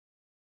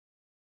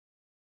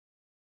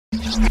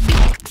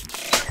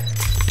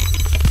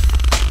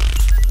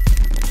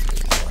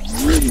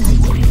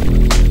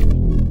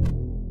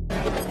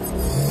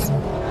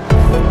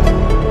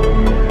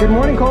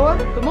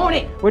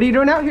What are you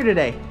doing out here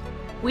today?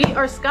 We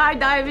are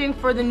skydiving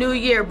for the new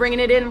year, bringing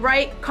it in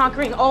right,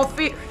 conquering all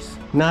fears.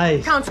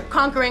 Nice.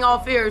 Conquering all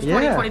fears,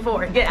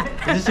 2024. Yeah.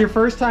 Is this your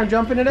first time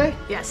jumping today?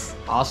 Yes.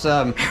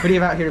 Awesome. Who do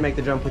you have out here to make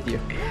the jump with you?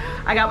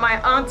 I got my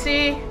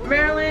auntie,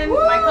 Marilyn,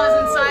 my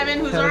cousin Simon,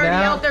 who's already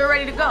out there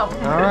ready to go. All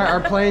right,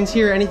 our plane's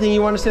here. Anything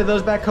you want to say to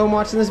those back home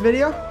watching this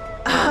video?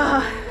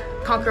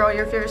 Conquer all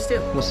your fears too.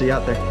 We'll see you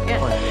out there.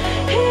 Yeah.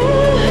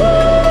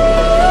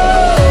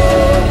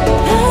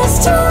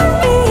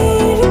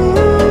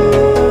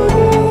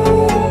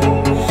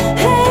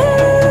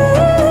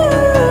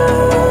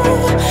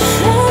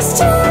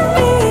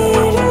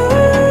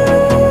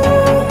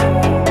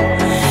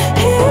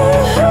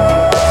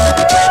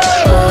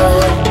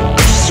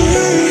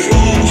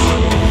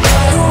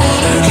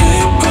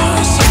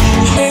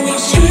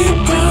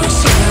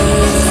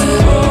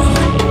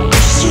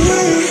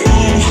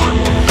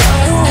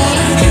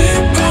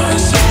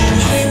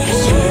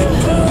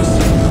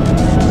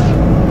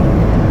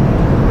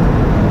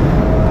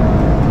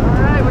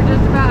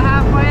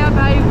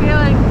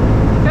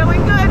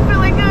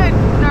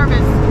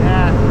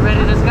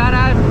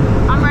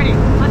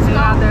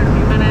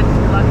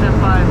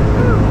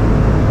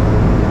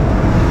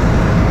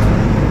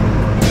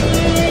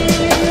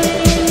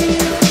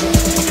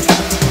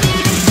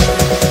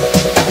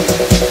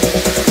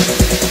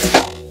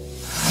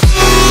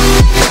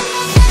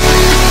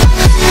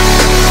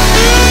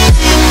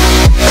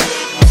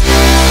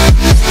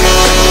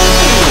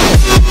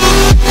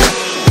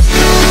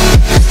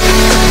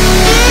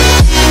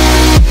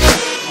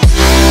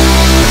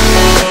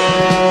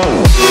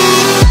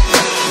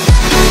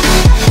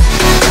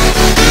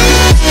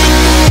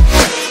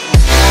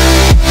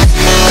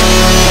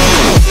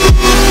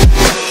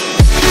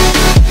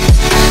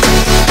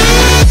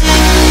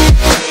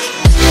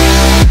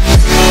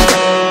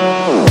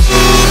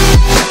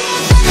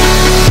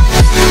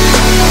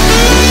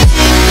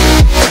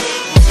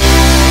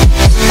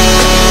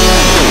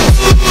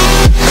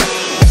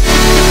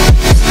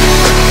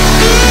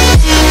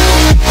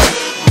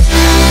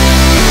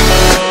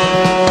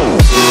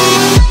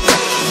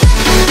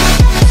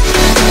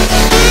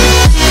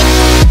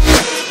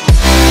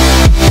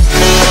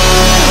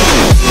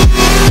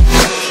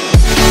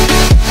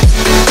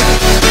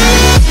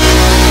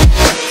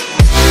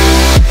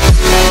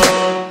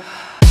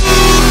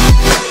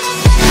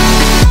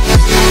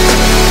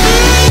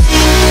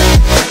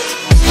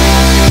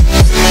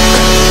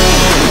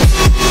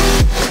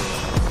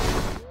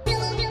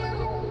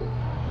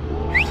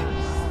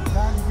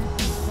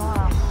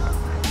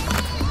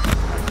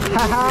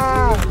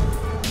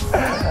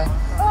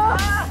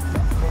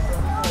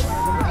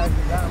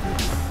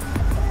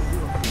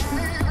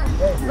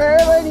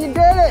 Marilyn, you did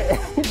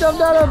it! You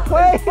jumped out of a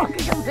plane!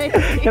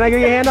 Can I get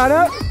your hand on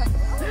up?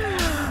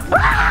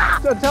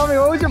 So tell me,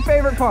 what was your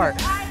favorite part?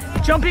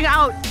 Jumping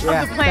out of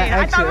the plane.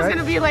 I thought it was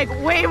gonna be like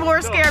way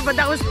more scared, but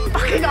that was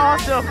fucking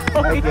awesome.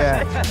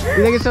 Okay.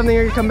 You think it's something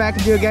you're gonna come back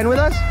and do again with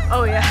us?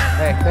 Oh yeah.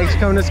 Hey, thanks for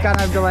coming to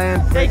Skydive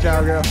DeLand. Great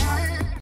job, girl.